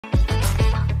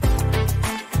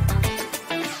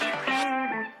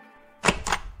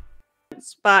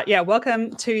But yeah,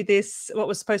 welcome to this, what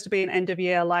was supposed to be an end of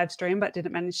year live stream, but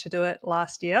didn't manage to do it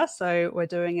last year. So we're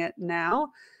doing it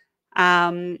now.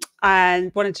 And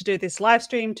wanted to do this live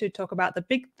stream to talk about the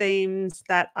big themes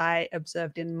that I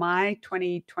observed in my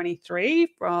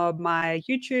 2023 from my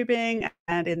YouTubing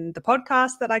and in the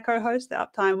podcast that I co-host, the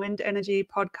Uptime Wind Energy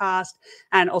podcast,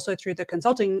 and also through the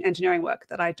consulting engineering work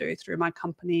that I do through my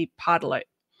company, Pardalo.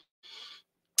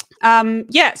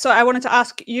 So I wanted to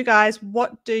ask you guys,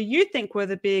 what do you think were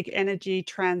the big energy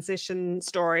transition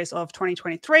stories of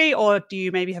 2023, or do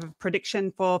you maybe have a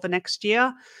prediction for the next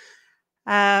year?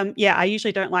 I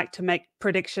usually don't like to make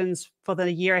predictions for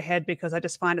the year ahead because I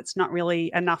just find it's not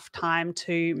really enough time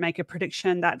to make a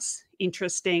prediction that's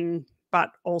interesting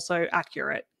but also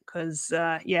accurate, because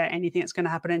anything that's going to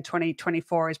happen in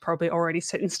 2024 is probably already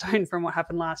set in stone from what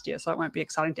happened last year, so it won't be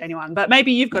exciting to anyone. But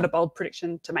maybe you've got a bold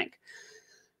prediction to make.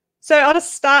 So I'll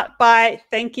just start by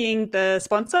thanking the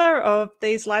sponsor of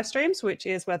these live streams, which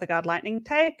is WeatherGuard Lightning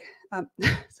Tech.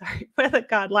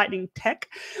 WeatherGuard Lightning Tech.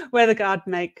 WeatherGuard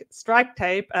make strike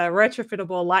tape, a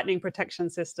retrofittable lightning protection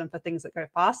system for things that go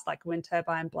fast, like wind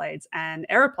turbine blades and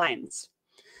aeroplanes.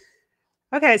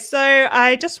 Okay, so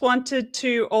I just wanted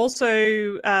to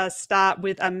also start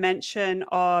with a mention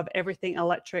of Everything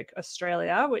Electric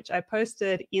Australia, which I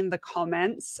posted in the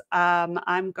comments.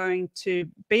 I'm going to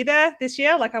be there this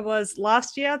year like I was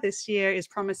last year. This year is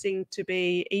promising to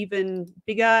be even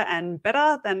bigger and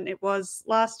better than it was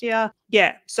last year.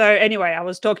 Yeah, so anyway, I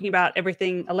was talking about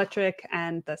Everything Electric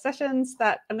and the sessions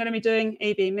that I'm going to be doing,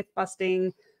 EV myth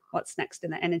busting, what's next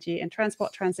in the energy and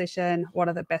transport transition, what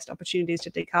are the best opportunities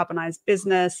to decarbonize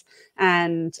business,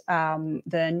 and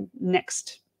the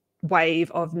next wave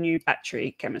of new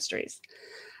battery chemistries.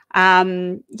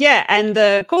 And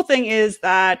the cool thing is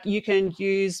that you can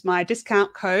use my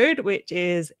discount code, which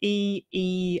is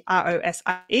EEROSIE,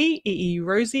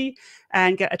 Rosie,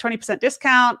 and get a 20%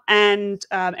 discount. And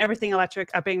Everything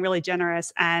Electric are being really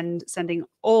generous and sending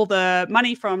all the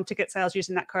money from ticket sales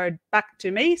using that code back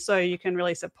to me. So you can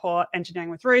really support Engineering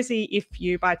with Rosie if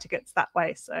you buy tickets that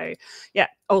way. So yeah,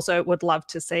 also would love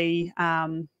to see,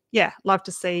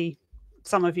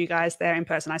 some of you guys there in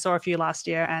person. I saw a few last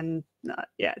year, and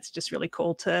it's just really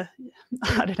cool to,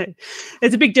 I don't know,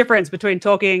 there's a big difference between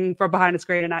talking from behind a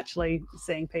screen and actually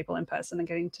seeing people in person and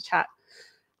getting to chat.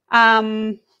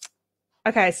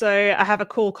 Okay, so I have a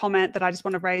cool comment that I just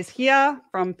want to raise here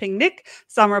from Ping Nick.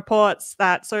 Some reports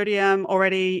that sodium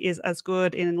already is as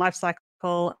good in life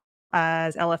cycle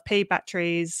as LFP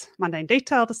batteries, mundane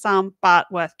detail to some, but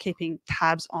worth keeping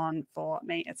tabs on for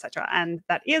me, etc. And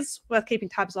that is worth keeping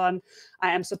tabs on.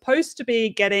 I am supposed to be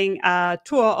getting a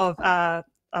tour of a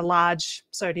large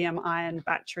sodium ion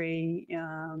battery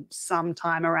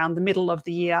sometime around the middle of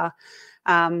the year.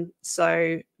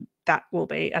 So that will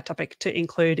be a topic to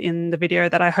include in the video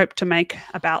that I hope to make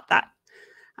about that.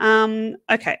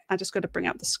 Okay, I just got to bring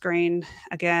up the screen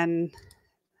again.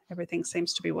 Everything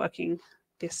seems to be working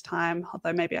this time,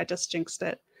 although maybe I just jinxed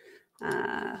it.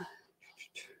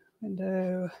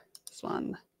 Window, this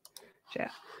one, share.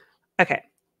 Okay,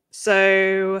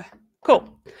 so cool.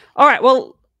 All right,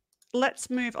 well,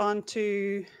 let's move on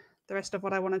to the rest of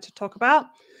what I wanted to talk about.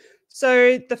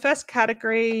 So the first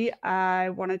category I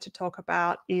wanted to talk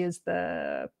about is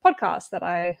the podcast that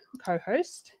I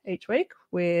co-host each week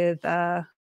with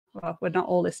well, we're not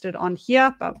all listed on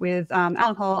here, but with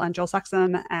Alan Hall and Joel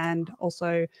Saxon, and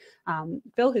also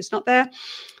Phil, who's not there.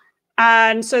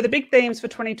 And so the big themes for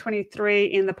 2023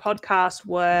 in the podcast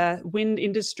were wind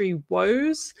industry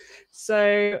woes.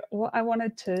 So what I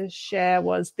wanted to share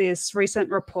was this recent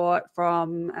report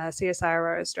from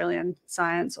CSIRO, Australian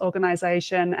Science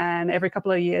Organisation, and every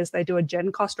couple of years they do a gen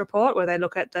cost report where they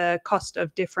look at the cost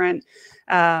of different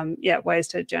ways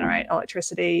to generate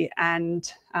electricity.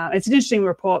 And it's an interesting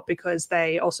report because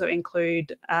they also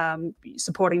include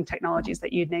supporting technologies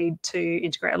that you need to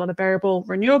integrate a lot of variable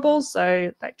renewables,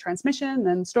 so like transmission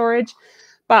and storage.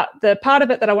 But the part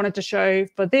of it that I wanted to show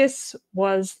for this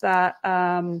was that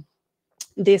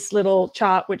this little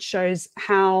chart which shows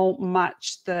how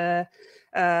much the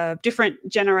different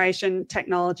generation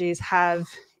technologies have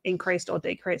increased or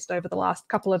decreased over the last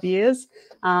couple of years.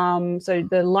 So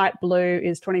the light blue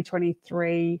is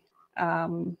 2023.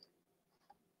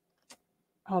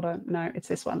 Hold on, no, it's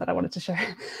this one that I wanted to show.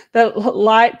 The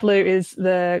light blue is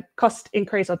the cost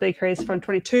increase or decrease from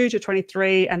 22 to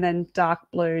 23, and then dark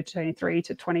blue 23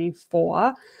 to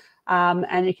 24.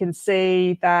 And you can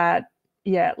see that,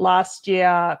 yeah, last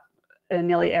year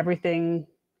nearly everything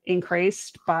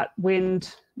increased, but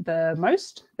wind the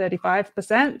most,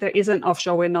 35%. There isn't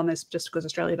offshore wind on this just because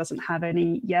Australia doesn't have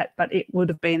any yet, but it would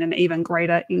have been an even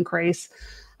greater increase.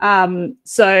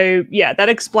 So yeah, that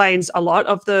explains a lot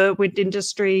of the wind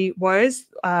industry woes.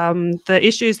 The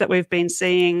issues that we've been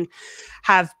seeing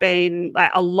have been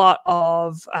like a lot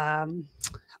of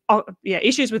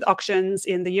issues with auctions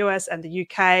in the US and the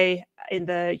UK. In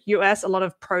the US, a lot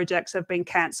of projects have been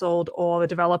cancelled, or the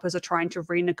developers are trying to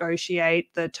renegotiate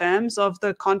the terms of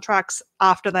the contracts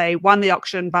after they won the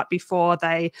auction, but before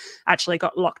they actually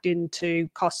got locked into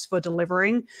costs for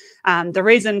delivering. The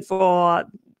reason for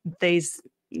the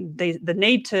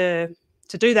need to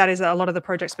do that is that a lot of the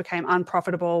projects became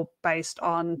unprofitable based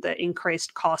on the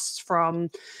increased costs from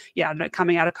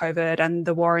coming out of COVID and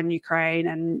the war in Ukraine,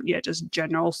 and just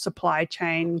general supply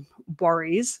chain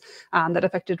worries that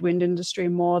affected wind industry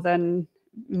more than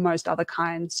most other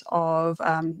kinds of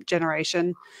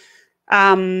generation.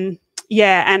 And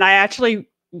I actually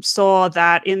saw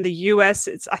that in the US,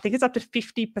 I think it's up to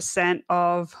 50%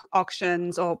 of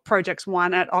auctions or projects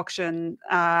won at auction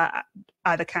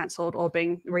either cancelled or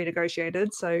being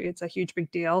renegotiated. So it's a huge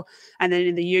big deal. And then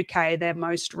in the UK, their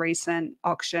most recent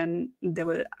auction, there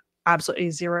were absolutely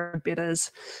zero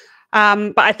bidders.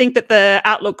 But I think that the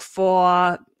outlook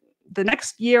for the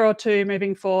next year or two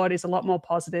moving forward is a lot more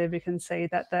positive. You can see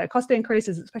that the cost increase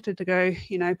is expected to go,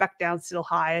 back down still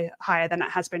higher than it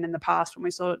has been in the past when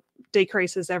we saw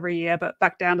decreases every year, but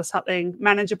back down to something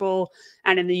manageable.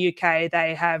 And in the UK,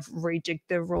 they have rejigged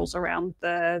the rules around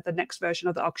the next version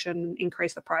of the auction,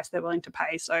 increase the price they're willing to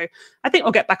pay. So I think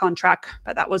we'll get back on track,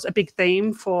 but that was a big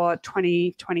theme for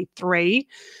 2023.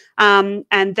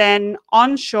 And then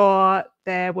onshore,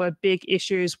 there were big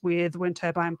issues with wind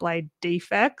turbine blade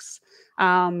defects.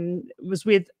 It was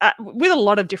with a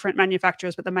lot of different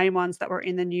manufacturers, but the main ones that were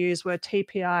in the news were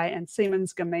TPI and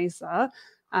Siemens Gamesa.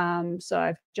 So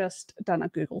I've just done a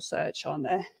Google search on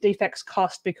the defects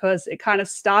cost, because it kind of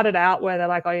started out where they're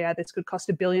like, oh yeah, this could cost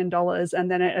 $1 billion.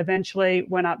 And then it eventually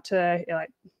went up to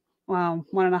 $1.5,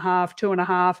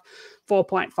 $2.5,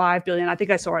 $4.5 billion. I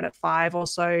think I saw it at 5 or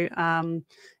so,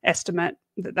 estimate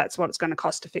that's what it's going to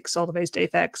cost to fix all of these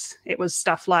defects. It was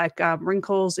stuff like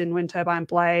wrinkles in wind turbine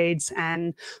blades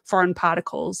and foreign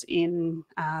particles in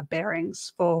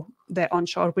bearings for their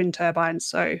onshore wind turbines.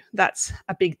 So that's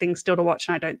a big thing still to watch,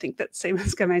 and I don't think that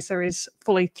Siemens Gamesa is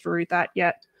fully through that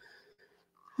yet.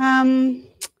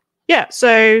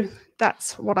 So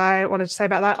that's what I wanted to say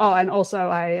about that. Oh, and also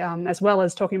I, as well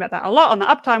as talking about that a lot on the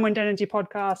Uptime Wind Energy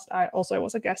podcast, I also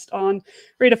was a guest on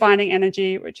Redefining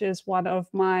Energy, which is one of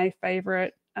my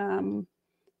favorite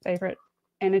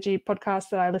energy podcasts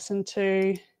that I listen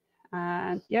to.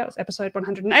 And it was episode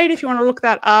 108 if you want to look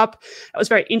that up. It was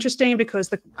very interesting because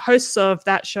the hosts of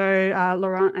that show,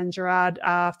 Laurent and Gerard,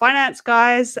 are finance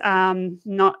guys,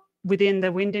 not within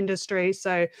the wind industry.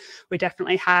 So we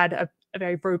definitely had a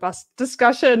very robust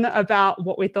discussion about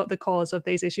what we thought the cause of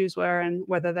these issues were and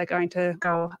whether they're going to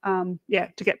go,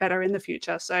 to get better in the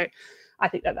future. So I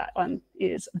think that one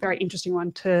is a very interesting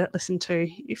one to listen to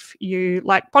if you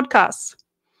like podcasts.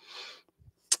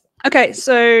 Okay,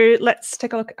 so let's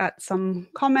take a look at some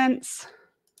comments.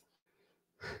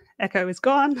 Echo is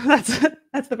gone.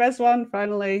 That's the best one.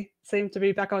 Finally seemed to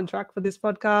be back on track for this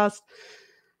podcast.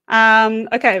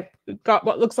 Okay, we've got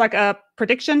what looks like a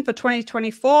prediction for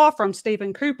 2024 from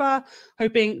Stephen Cooper,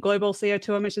 hoping global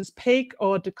CO2 emissions peak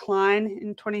or decline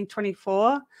in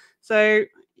 2024. So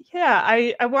yeah,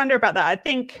 I wonder about that. I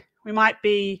think we might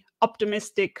be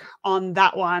optimistic on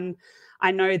that one.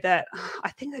 I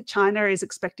think that China is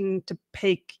expecting to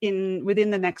peak within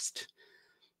the next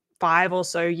 5 or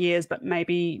so years, but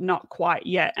maybe not quite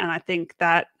yet. And I think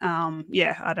that,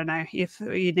 I don't know if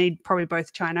you need probably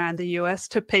both China and the US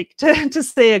to peak to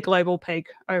see a global peak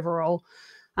overall.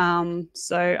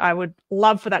 So I would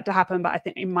love for that to happen, but I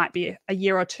think it might be a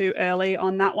year or two early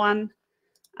on that one.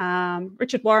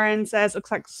 Richard Warren says, looks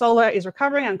like solar is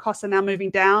recovering and costs are now moving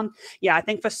down. Yeah, I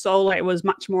think for solar, it was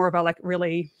much more of a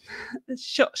really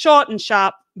short and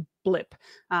sharp blip.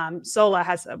 Solar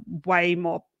has a way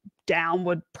more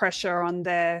downward pressure on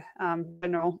their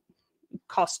general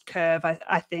cost curve.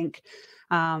 I think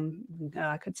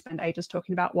I could spend ages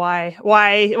talking about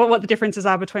what the differences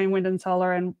are between wind and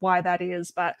solar and why that is,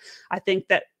 but I think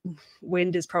that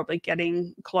wind is probably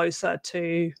getting closer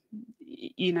to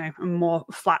a more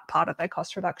flat part of their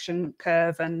cost reduction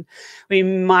curve, and we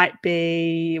might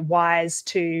be wise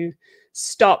to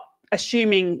stop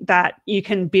assuming that you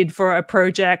can bid for a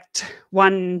project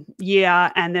 1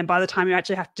 year and then by the time you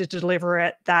actually have to deliver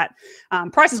it, that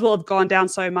prices will have gone down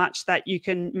so much that you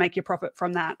can make your profit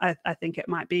from that. I think it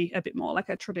might be a bit more like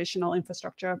a traditional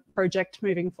infrastructure project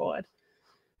moving forward.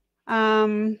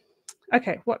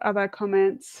 Okay, what other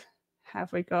comments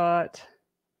have we got?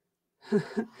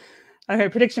 Okay,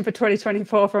 prediction for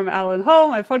 2024 from Alan Hall,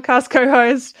 my podcast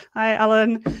co-host. Hi,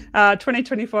 Alan.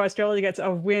 2024, Australia gets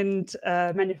a wind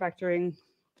manufacturing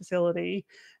facility.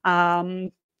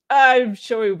 I'm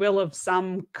sure we will of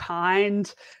some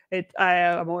kind.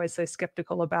 I'm always so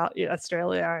skeptical about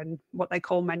Australia and what they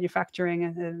call manufacturing,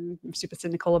 and I'm super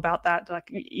cynical about that. Like,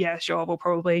 yeah, sure, we'll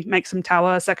probably make some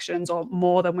tower sections or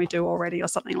more than we do already or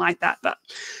something like that. But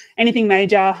anything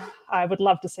major, I would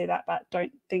love to see that, but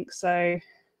don't think so.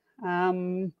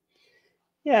 Okay.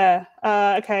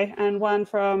 And one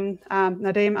from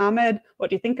Nadeem Ahmed.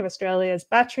 What do you think of Australia's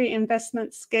battery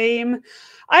investment scheme?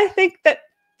 I think that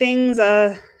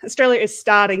Australia is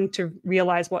starting to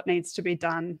realize what needs to be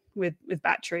done with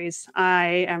batteries.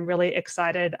 I am really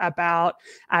excited about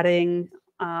adding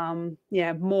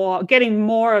getting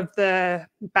more of the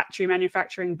battery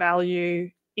manufacturing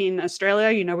value in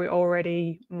Australia. We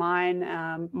already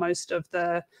mine most of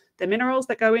the minerals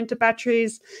that go into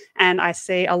batteries, and I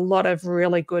see a lot of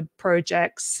really good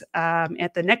projects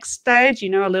at the next stage,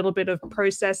 a little bit of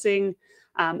processing.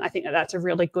 I think that's a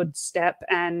really good step,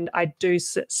 and I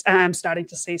am starting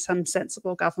to see some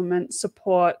sensible government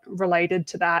support related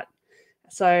to that.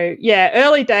 So yeah,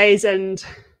 early days, and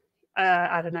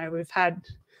I don't know, we've had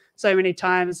so many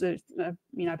times, I've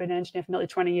been an engineer for nearly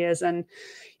 20 years, and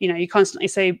you constantly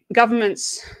see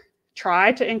governments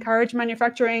try to encourage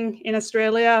manufacturing in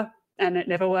Australia, and it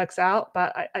never works out.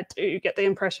 But I do get the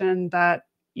impression that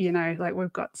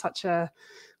we've got such a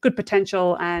good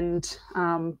potential, and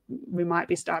we might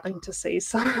be starting to see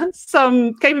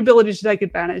some capability to take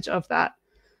advantage of that.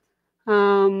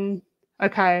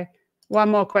 Okay, one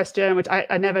more question, which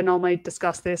I never normally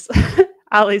discuss this.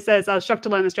 Ali says, I was shocked to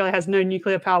learn Australia has no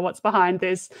nuclear power. What's behind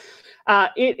this?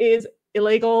 It is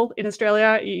illegal in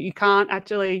Australia. You can't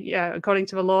actually, according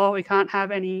to the law, we can't have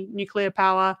any nuclear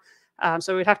power.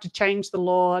 So we'd have to change the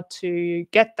law to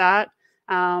get that.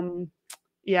 I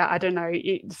don't know.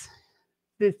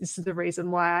 This is the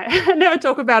reason why I never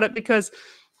talk about it, because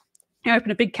you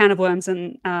open a big can of worms,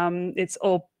 and it's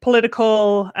all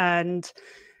political and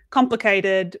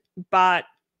complicated. But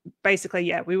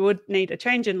basically, we would need a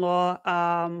change in law.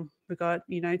 We've got,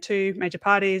 two major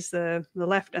parties, the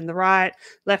left and the right.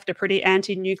 Left are pretty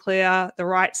anti-nuclear. The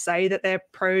right say that they're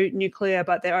pro-nuclear,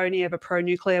 but they're only ever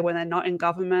pro-nuclear when they're not in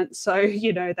government. So,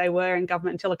 they were in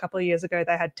government until a couple of years ago.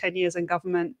 They had 10 years in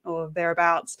government or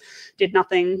thereabouts, did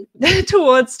nothing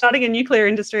towards starting a nuclear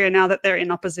industry. And now that they're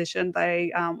in opposition,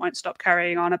 they won't stop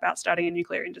carrying on about starting a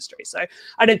nuclear industry. So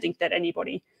I don't think that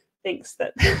anybody thinks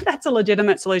that that's a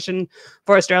legitimate solution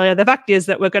for Australia. The fact is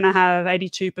that we're going to have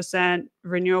 82%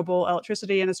 renewable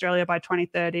electricity in Australia by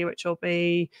 2030, which will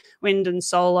be wind and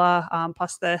solar,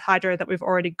 plus the hydro that we've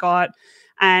already got.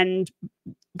 And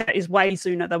that is way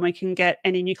sooner than we can get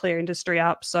any nuclear industry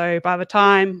up. So by the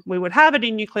time we would have any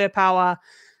nuclear power,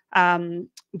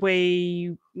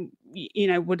 we,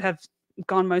 would have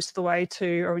gone most of the way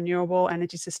to a renewable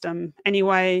energy system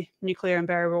anyway. Nuclear and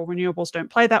variable renewables don't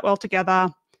play that well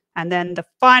together. And then the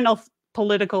final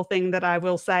political thing that I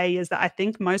will say is that I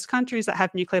think most countries that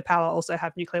have nuclear power also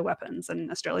have nuclear weapons, and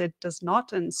Australia does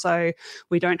not. And so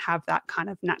we don't have that kind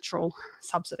of natural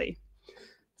subsidy.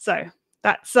 So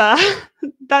that's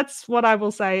what I will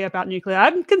say about nuclear.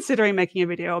 I'm considering making a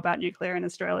video about nuclear in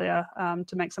Australia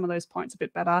to make some of those points a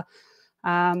bit better.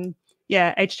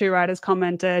 H2 Riders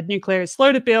commented, nuclear is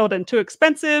slow to build and too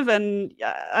expensive. And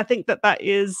I think that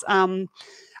is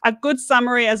a good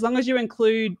summary, as long as you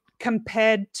include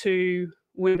compared to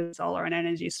wind and solar and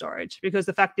energy storage, because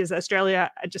the fact is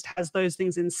Australia just has those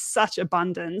things in such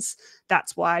abundance.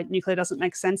 That's why nuclear doesn't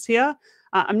make sense here.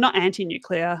 I'm not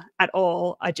anti-nuclear at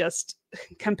all. I just,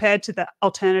 compared to the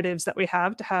alternatives that we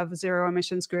have to have a zero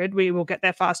emissions grid, we will get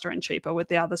there faster and cheaper with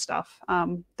the other stuff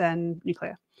than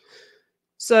nuclear.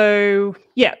 So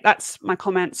that's my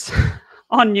comments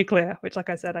on nuclear, which, like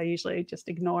I said, I usually just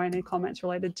ignore any comments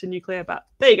related to nuclear, but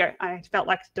there you go. I felt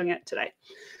like doing it today.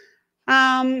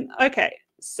 Okay,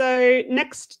 so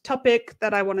next topic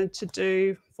that I wanted to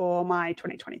do for my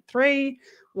 2023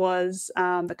 was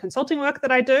the consulting work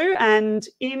that I do. And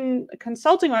in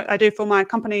consulting work I do for my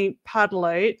company,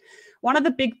 Pardelote, one of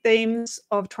the big themes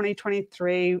of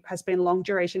 2023 has been long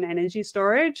duration energy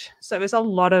storage. So there's a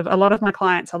lot of my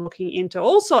clients are looking into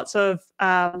all sorts of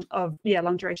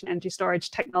long duration energy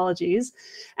storage technologies.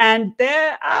 And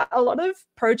there are a lot of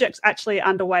projects actually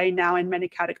underway now in many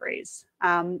categories.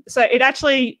 So it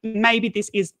actually, maybe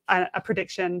this is a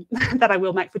prediction that I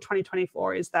will make for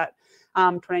 2024, is that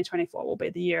 2024 will be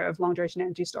the year of long duration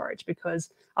energy storage, because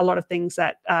a lot of things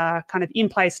that are kind of in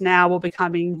place now will be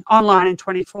coming online in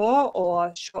 24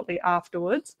 or shortly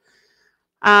afterwards.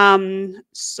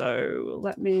 So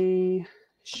let me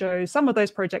show some of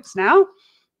those projects now.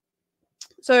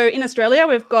 So in Australia,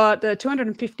 we've got the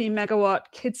 250 megawatt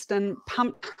Kidston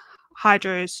pumped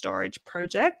hydro storage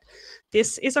project.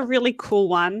 This is a really cool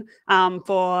one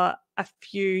for a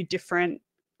few different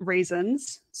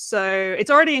reasons. So it's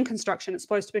already in construction. It's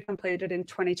supposed to be completed in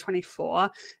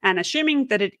 2024. And assuming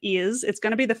that it is, it's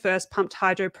going to be the first pumped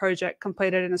hydro project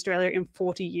completed in Australia in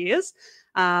 40 years.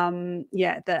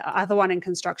 The other one in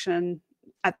construction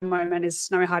at the moment is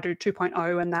Snowy Hydro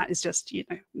 2.0, and that is just,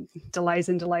 delays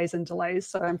and delays and delays.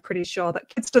 So I'm pretty sure that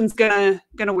Kidston's gonna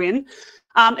win.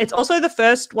 It's also the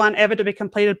first one ever to be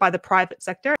completed by the private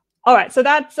sector. All right, so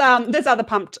that's there's other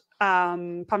pumped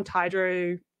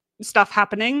hydro stuff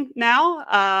happening now.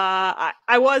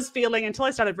 I was feeling, until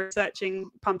I started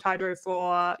researching pumped hydro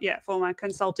for my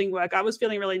consulting work, I was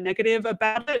feeling really negative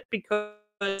about it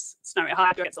because Snowy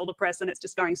Hydro gets all the press and it's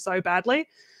just going so badly.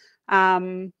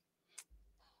 But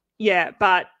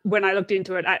when I looked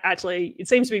into it, it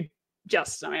seems to be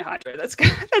just Snowy Hydro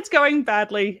that's going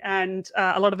badly, and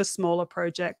a lot of the smaller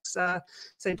projects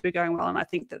seem to be going well. And I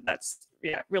think that's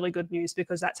really good news,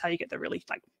 because that's how you get the really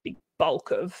big bulk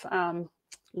of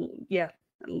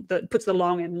that puts the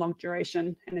long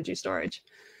duration energy storage.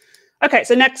 Okay,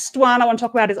 so next one I want to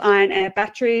talk about is iron air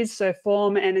batteries. So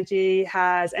Form Energy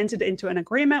has entered into an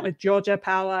agreement with Georgia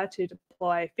Power to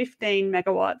deploy 15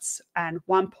 megawatts and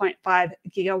 1.5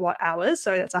 gigawatt hours.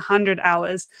 So that's 100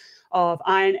 hours of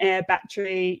iron air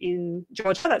battery in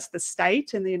Georgia. That's the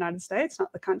state in the United States,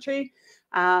 not the country.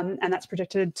 And that's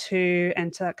projected to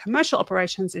enter commercial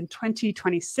operations in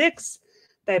 2026.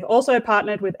 They've also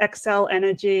partnered with Xcel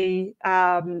Energy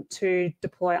to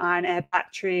deploy iron air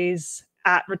batteries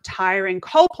at retiring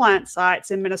coal plant sites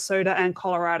in Minnesota and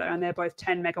Colorado, and they're both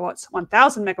 10 megawatts,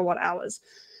 1,000 megawatt hours.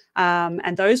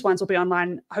 And those ones will be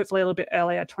online hopefully a little bit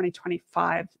earlier,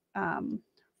 2025,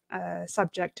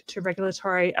 subject to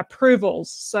regulatory approvals.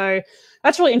 So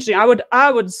that's really interesting.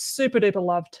 I would super duper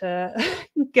love to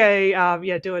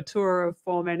go do a tour of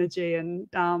Form Energy and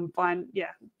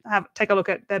take a look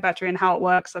at their battery and how it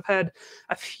works. I've heard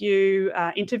a few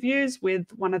interviews with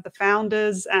one of the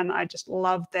founders, and I just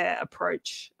love their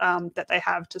approach that they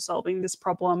have to solving this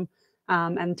problem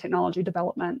and technology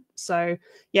development. So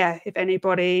if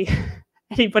anybody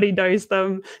knows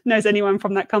them, knows anyone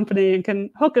from that company and can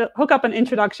hook up an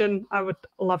introduction, I would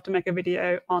love to make a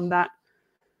video on that.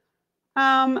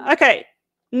 Okay,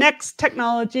 next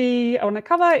technology I want to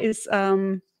cover is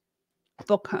for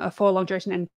long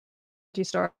duration energy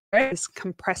storage is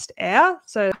compressed air.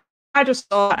 So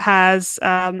Hydrostore has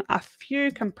a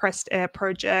few compressed air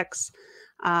projects,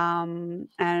 and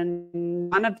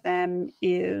one of them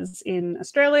is in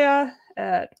Australia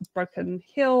at Broken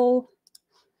Hill.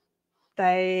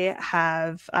 They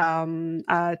have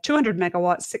a 200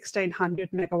 megawatt,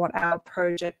 1600 megawatt hour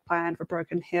project planned for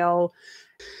Broken Hill.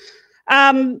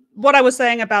 What I was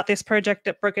saying about this project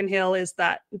at Broken Hill is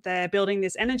that they're building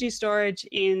this energy storage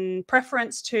in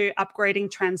preference to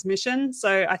upgrading transmission.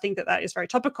 So I think that is very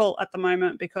topical at the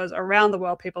moment, because around the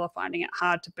world, people are finding it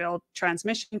hard to build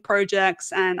transmission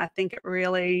projects. And I think it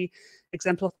really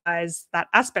exemplifies that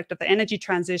aspect of the energy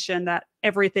transition, that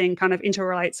everything kind of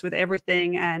interrelates with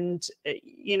everything, and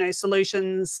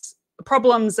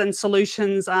problems and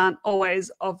solutions aren't always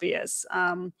obvious.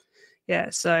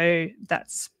 So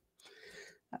that's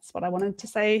what I wanted to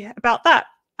say about that.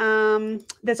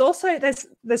 There's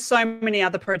so many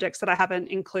other projects that I haven't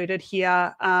included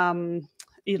here.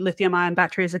 Lithium ion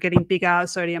batteries are getting bigger.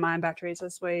 Sodium ion batteries,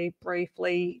 as we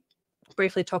briefly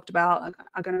talked about,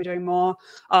 are going to be doing more.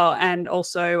 And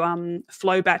also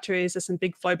flow batteries. There's some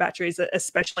big flow batteries,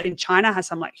 especially in China, has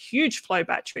some huge flow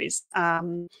batteries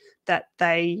that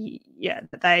they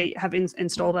have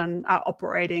installed and are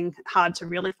operating. Hard to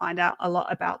really find out a lot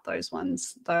about those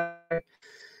ones though.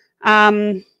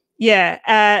 One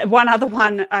other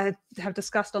one I have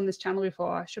discussed on this channel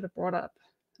before, I should have brought up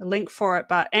a link for it,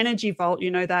 but Energy Vault,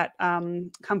 that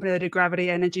company that did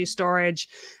gravity energy storage,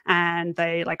 and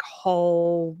they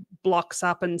whole blocks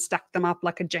up and stack them up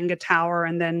like a Jenga tower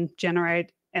and then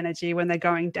generate energy when they're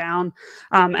going down.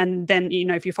 And then,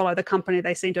 if you follow the company,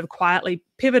 they seem to have quietly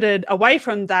pivoted away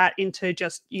from that into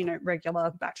just,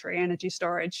 regular battery energy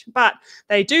storage. But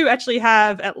they do actually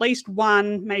have at least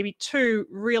one, maybe two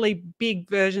really big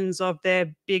versions of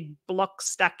their big block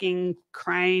stacking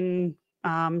crane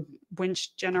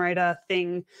winch generator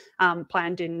thing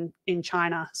planned in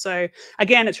China. So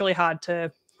again, it's really hard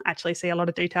to actually see a lot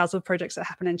of details of projects that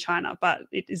happen in China, but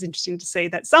it is interesting to see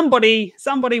that somebody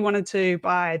wanted to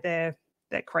buy their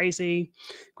crazy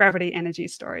gravity energy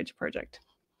storage project.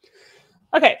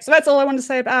 Okay, so that's all I wanted to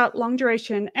say about long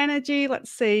duration energy.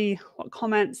 Let's see what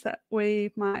comments that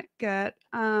we might get.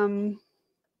 Okay,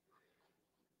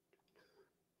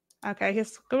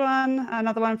 here's a good one.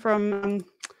 Another one from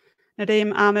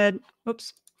Nadeem Ahmed.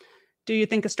 Oops. Do you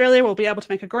think Australia will be able to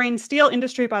make a green steel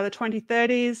industry by the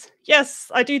 2030s?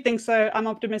 Yes, I do think so. I'm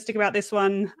optimistic about this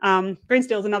one. Green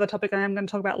steel is another topic I am going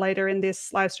to talk about later in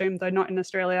this live stream, though not in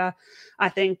Australia. I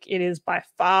think it is by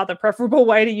far the preferable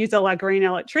way to use all our green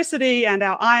electricity, and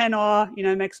our iron ore,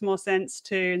 makes more sense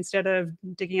to, instead of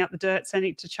digging up the dirt,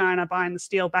 sending it to China, buying the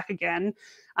steel back again,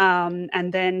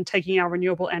 and then taking our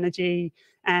renewable energy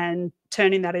and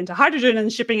turning that into hydrogen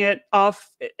and shipping it off.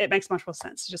 It makes much more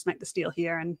sense to just make the steel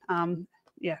here and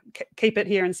keep it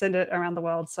here and send it around the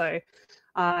world. So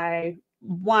I,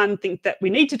 one, think that we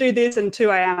need to do this, and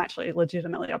two, I am actually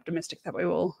legitimately optimistic that we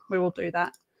will do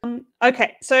that.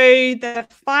 Okay, so the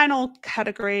final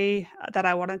category that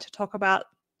I wanted to talk about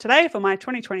today for my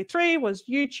 2023 was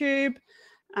YouTube.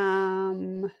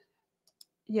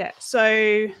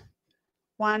 So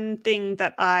one thing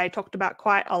that I talked about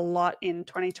quite a lot in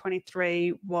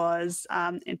 2023 was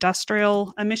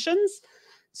industrial emissions.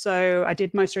 So I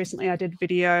did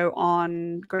video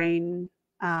on on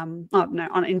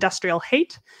industrial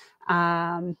heat.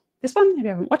 This one, if you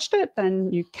haven't watched it,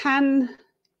 then you can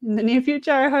in the near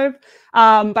future, I hope.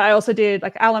 But I also did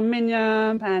like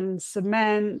aluminium and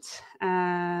cement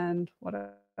and what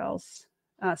else?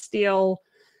 Steel.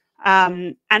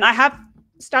 And I have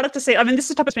started to see,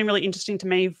 this topic's been really interesting to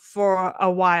me for a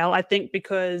while, I think,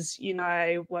 because,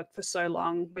 I worked for so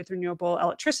long with renewable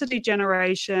electricity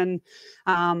generation.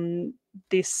 The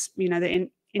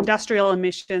industrial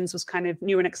emissions was kind of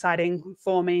new and exciting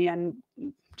for me and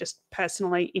just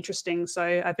personally interesting.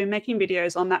 So I've been making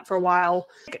videos on that for a while.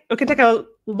 We can take a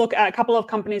look at a couple of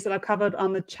companies that I've covered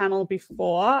on the channel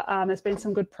before. There's been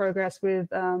some good progress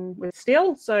with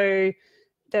steel. So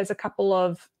there's a couple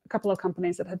of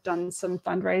companies that have done some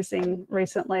fundraising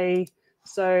recently.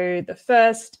 So the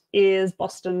first is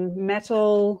Boston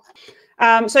Metal.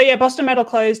 Boston Metal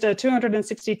closed a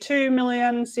 $262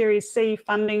 million Series C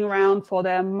funding round for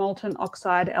their molten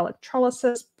oxide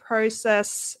electrolysis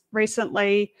process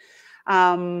recently.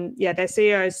 Their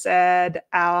CEO said,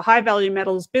 our high-value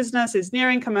metals business is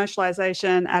nearing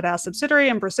commercialization at our subsidiary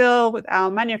in Brazil, with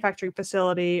our manufacturing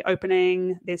facility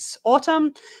opening this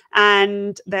autumn,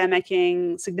 and they're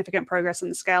making significant progress in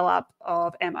the scale-up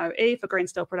of MOE for green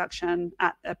steel production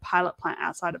at a pilot plant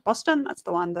outside of Boston. That's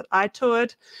the one that I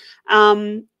toured.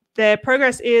 Their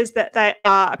progress is that they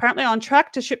are apparently on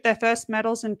track to ship their first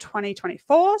metals in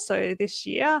 2024, so this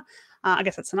year. I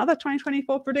guess that's another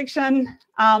 2024 prediction.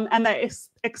 And they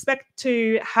expect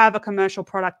to have a commercial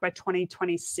product by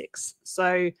 2026.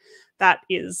 So that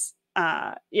is,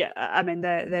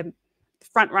 they're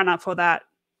front runner for that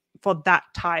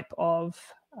type of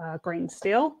green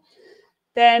steel.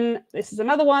 Then this is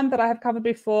another one that I have covered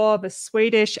before, the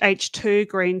Swedish H2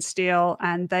 green steel,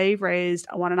 and they raised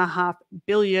 1.5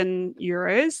 billion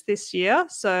euros this year.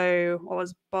 So what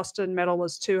was Boston Metal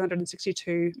was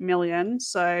 262 million.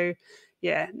 So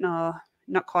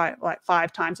not quite, like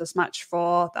 5 times as much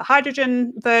for the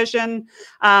hydrogen version.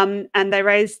 And they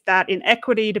raised that in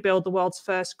equity to build the world's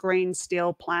first green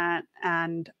steel plant.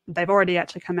 And they've already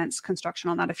actually commenced construction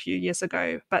on that a few years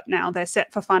ago. But now they're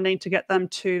set for funding to get them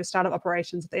to the start of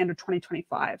operations at the end of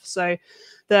 2025. So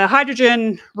the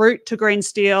hydrogen route to green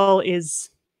steel is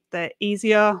the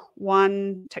easier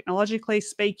one, technologically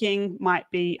speaking.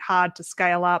 Might be hard to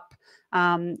scale up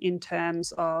in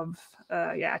terms of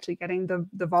actually getting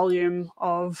the volume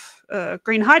of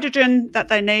green hydrogen that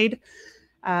they need.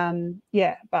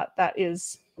 But that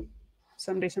is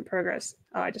some decent progress.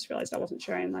 Oh, I just realized I wasn't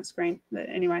sharing my screen. But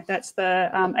anyway, that's the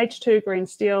H2 green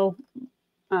steel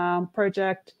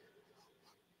project.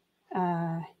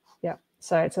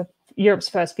 So it's Europe's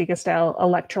first gigascale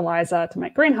electrolyzer to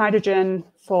make green hydrogen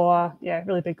for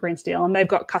really big green steel. And they've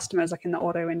got customers like in the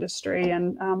auto industry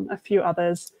and a few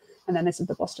others. And then this is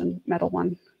the Boston Metal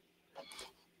one.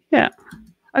 Yeah.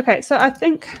 Okay. So I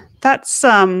think that's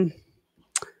that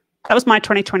was my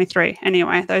 2023.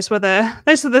 Anyway, those are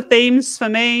the themes for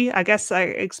me. I guess I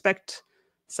expect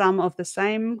some of the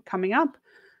same coming up.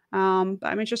 But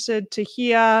I'm interested to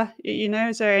hear.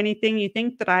 Is there anything you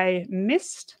think that I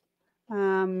missed?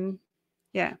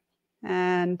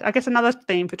 And I guess another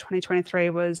theme for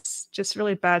 2023 was just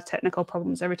really bad technical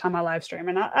problems every time I live stream.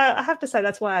 And I have to say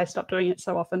that's why I stopped doing it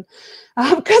so often,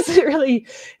 because it really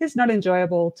is not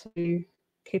enjoyable to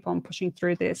keep on pushing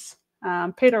through this.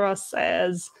 Peter Ross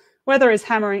says, weather is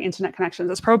hammering internet connections.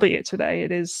 That's probably it today.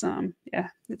 It is,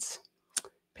 it's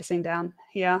pissing down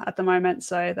here at the moment.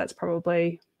 So that's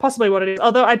possibly what it is.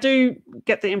 Although I do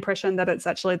get the impression that it's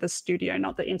actually the studio,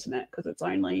 not the internet, because it's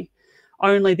only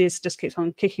this just keeps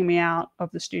on kicking me out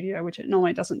of the studio, which it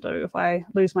normally doesn't do if I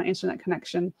lose my internet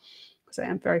connection, because I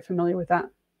am very familiar with that.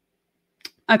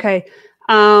 Okay.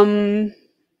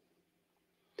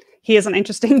 Here's an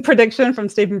interesting prediction from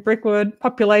Stephen Brickwood.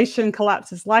 Population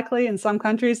collapse is likely in some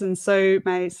countries, and so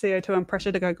may CO2 and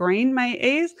pressure to go green may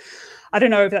ease. I don't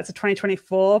know if that's a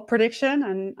 2024 prediction,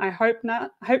 and I hope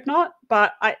not.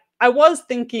 But I was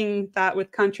thinking that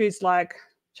with countries like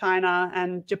China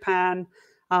and Japan,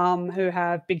 who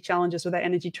have big challenges with their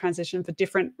energy transition for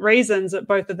different reasons, that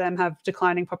both of them have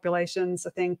declining populations.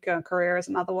 I think Korea is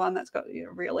another one that's got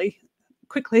really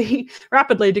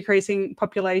rapidly decreasing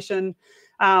population.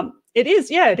 It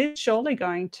is surely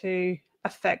going to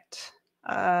affect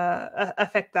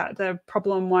that. The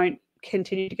problem won't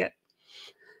continue to get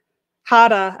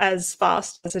harder as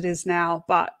fast as it is now,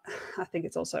 but I think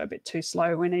it's also a bit too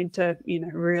slow. We need to,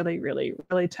 really, really,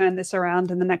 really turn this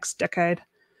around in the next decade.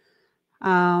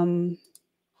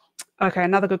 Okay,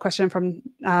 another good question from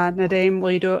Nadeem.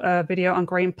 Will you do a video on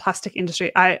green plastic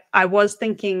industry? I was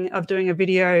thinking of doing a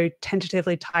video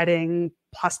tentatively tidying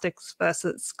plastics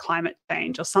versus climate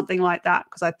change or something like that,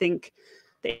 because I think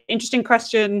the interesting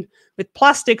question with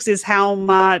plastics is how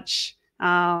much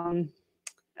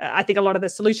I think a lot of the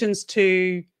solutions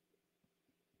to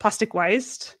plastic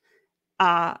waste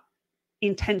are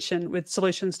in tension with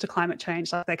solutions to climate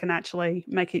change. Like they can actually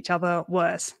make each other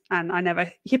worse. And I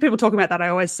never hear people talking about that. I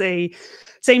always see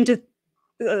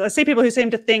people who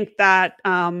seem to think that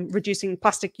reducing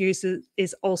plastic use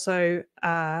is also,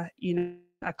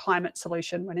 a climate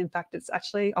solution, when in fact it's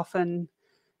actually often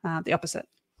the opposite.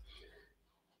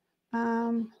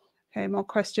 Okay, more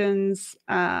questions.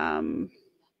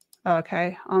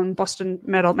 Okay, on Boston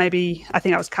Metal, maybe I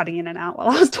think I was cutting in and out while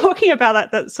I was talking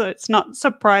about that. So it's not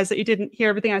surprised that you didn't hear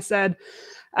everything I said.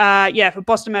 For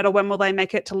Boston Metal, when will they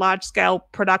make it to large-scale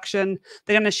production?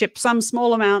 They're going to ship some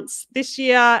small amounts this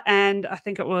year, and I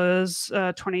think it was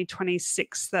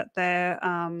 2026 that they're,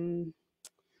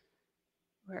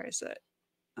 where is it?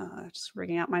 Just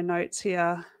reading out my notes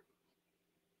here.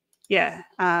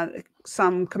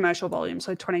 Some commercial volume,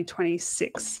 so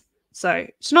 2026. So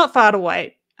it's not far to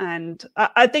wait. And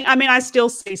I still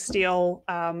see steel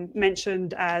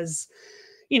mentioned as,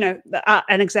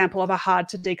 an example of a hard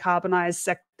to decarbonize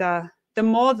sector. The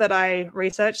more that I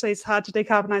research these hard to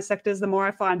decarbonize sectors, the more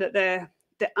I find that there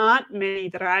aren't many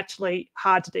that are actually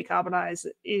hard to decarbonize.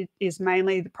 It is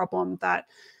mainly the problem that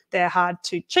they're hard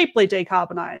to cheaply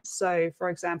decarbonize. So, for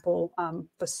example,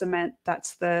 for cement,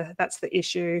 that's the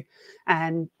issue,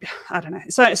 and I don't know,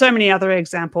 so many other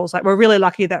examples. Like we're really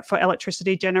lucky that for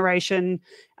electricity generation,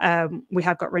 we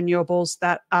have got renewables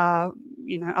that are,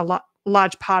 a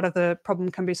large part of the problem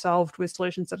can be solved with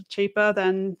solutions that are cheaper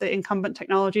than the incumbent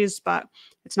technologies, but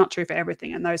it's not true for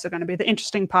everything, and those are going to be the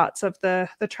interesting parts of the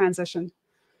transition.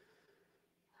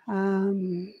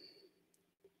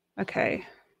 Okay.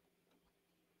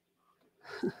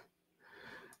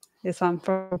 This one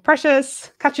from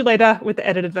Precious. Catch you later with the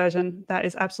edited version. That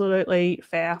is absolutely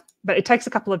fair, but it takes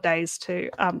a couple of days to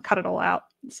cut it all out.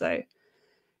 So,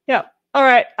 yeah. All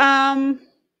right.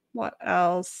 What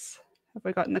else have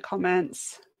we got in the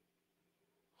comments?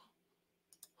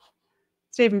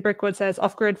 Stephen Brickwood says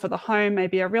off-grid for the home may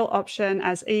be a real option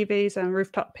as EVs and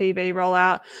rooftop PV roll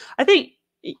out. I think,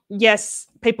 yes,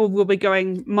 people will be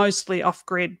going mostly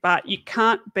off-grid, but you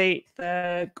can't beat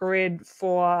the grid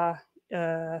for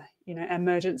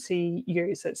emergency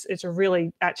use. It's a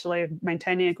really, actually,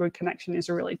 maintaining a grid connection is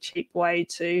a really cheap way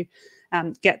to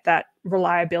get that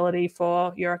reliability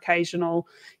for your occasional,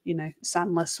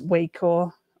 sunless week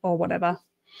or whatever.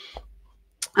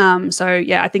 So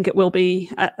yeah, I think it will be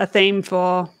a theme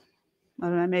for, I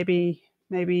don't know,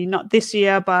 maybe not this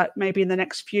year, but maybe in the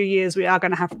next few years, we are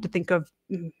going to have to think of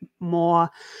more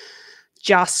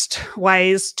just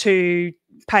ways to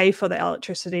pay for the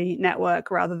electricity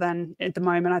network rather than at the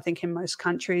moment. I think in most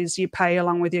countries you pay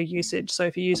along with your usage. So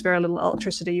if you use very little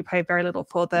electricity, you pay very little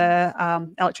for the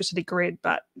electricity grid,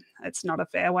 but it's not a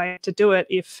fair way to do it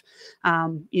if,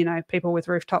 people with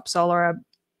rooftop solar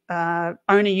are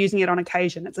only using it on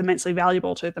occasion. It's immensely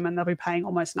valuable to them and they'll be paying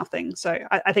almost nothing. So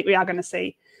I think we are going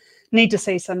to need to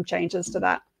see some changes to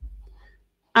that.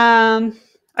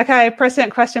 Okay,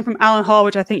 prescient question from Alan Hall,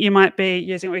 which I think you might be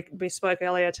using. We spoke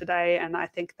earlier today, and I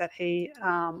think that he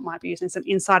might be using some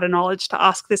insider knowledge to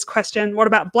ask this question. What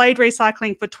about blade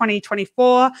recycling for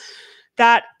 2024?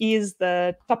 that is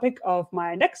the topic of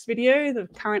my next video. I'm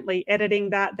currently editing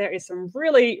that. There is some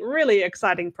really, really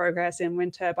exciting progress in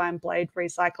wind turbine blade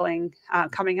recycling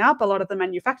coming up. A lot of the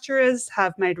manufacturers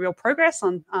have made real progress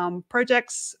on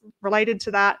projects related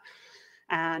to that.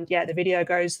 And yeah, the video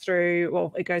goes through,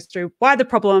 well, it goes through why the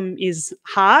problem is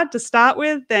hard to start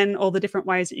with, then all the different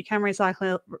ways that you can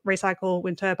recycle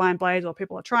wind turbine blades, or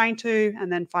people are trying to,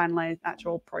 and then finally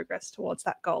actual progress towards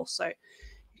that goal. So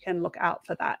you can look out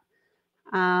for that.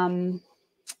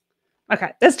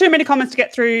 Okay, there's too many comments to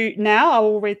get through now. I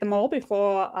will read them all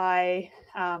before I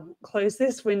close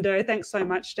this window. Thanks so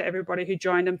much to everybody who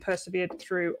joined and persevered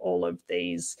through all of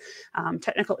these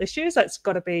technical issues. That's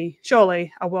got to be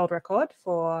surely a world record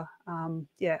for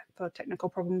technical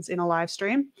problems in a live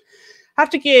stream. I have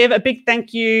to give a big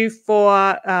thank you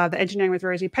for the Engineering with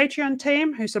Rosie Patreon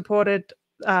team who supported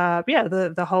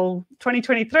the whole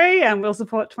 2023 and will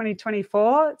support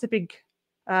 2024. It's a big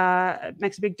it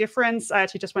makes a big difference. I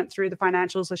actually just went through the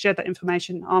financials. I shared that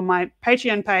information on my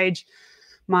Patreon page.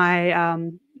 My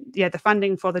the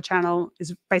funding for the channel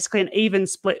is basically an even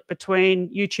split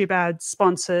between YouTube ads,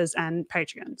 sponsors, and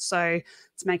Patreon. So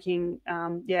it's making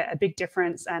a big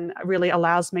difference, and really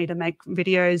allows me to make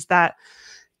videos that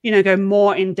go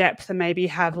more in depth and maybe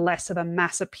have less of a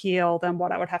mass appeal than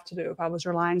what I would have to do if I was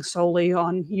relying solely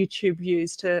on YouTube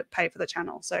views to pay for the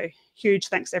channel. So huge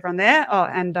thanks to everyone there. Oh,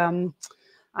 and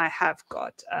I have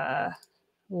got a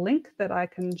link that I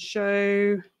can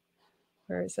show.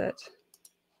 Where is it?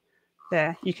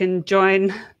 There. You can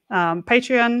join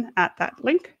Patreon at that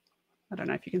link. I don't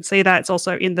know if you can see that. It's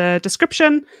also in the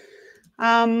description.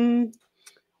 Thank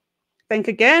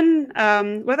again,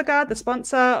 WeatherGuard, the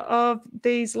sponsor of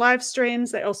these live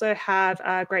streams. They also have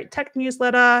a great tech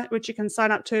newsletter, which you can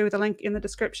sign up to with a link in the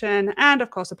description. And of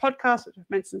course, a podcast, which I've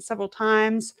mentioned several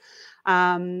times.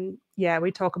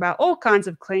 We talk about all kinds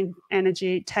of clean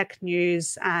energy tech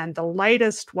news, and the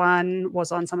latest one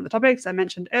was on some of the topics I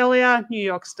mentioned earlier: New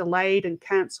York's delayed and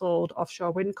cancelled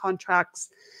offshore wind contracts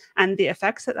and the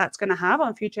effects that that's going to have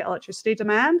on future electricity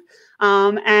demand.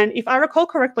 And if I recall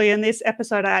correctly, in this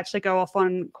episode, I actually go off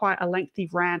on quite a lengthy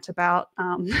rant about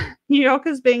New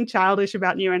Yorkers being childish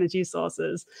about new energy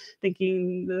sources,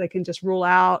 thinking that they can just rule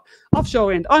out offshore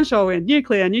wind, onshore wind,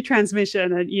 nuclear, new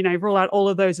transmission, and rule out all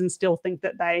of those and still think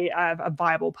that they have a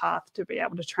viable path to be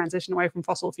able to transition away from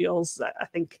fossil fuels. I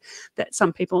think that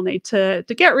some people need to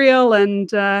get real and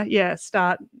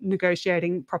start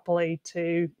negotiating properly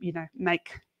to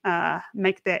make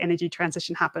their energy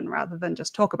transition happen rather than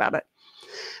just talk about it.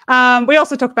 We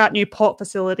also talk about new port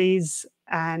facilities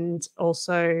and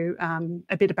also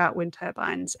a bit about wind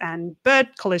turbines and bird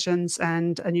collisions,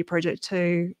 and a new project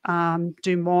to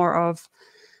do more of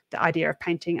the idea of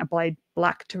painting a blade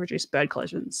black to reduce bird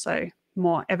collisions. So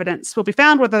more evidence will be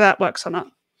found whether that works or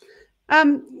not.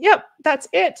 That's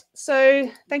it. So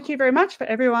thank you very much for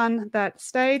everyone that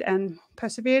stayed and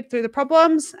persevered through the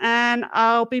problems. And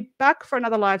I'll be back for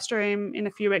another live stream in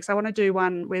a few weeks. I want to do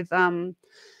one with on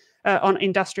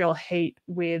industrial heat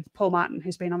with Paul Martin,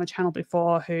 who's been on the channel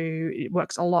before, who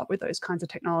works a lot with those kinds of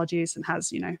technologies and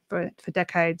has, for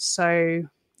decades. So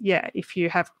yeah, if you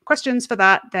have questions for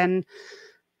that, then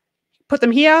put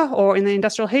them here or in the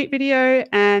industrial heat video.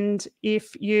 And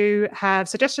if you have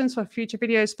suggestions for future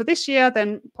videos for this year,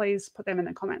 then please put them in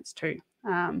the comments too.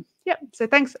 So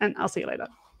thanks, and I'll see you later.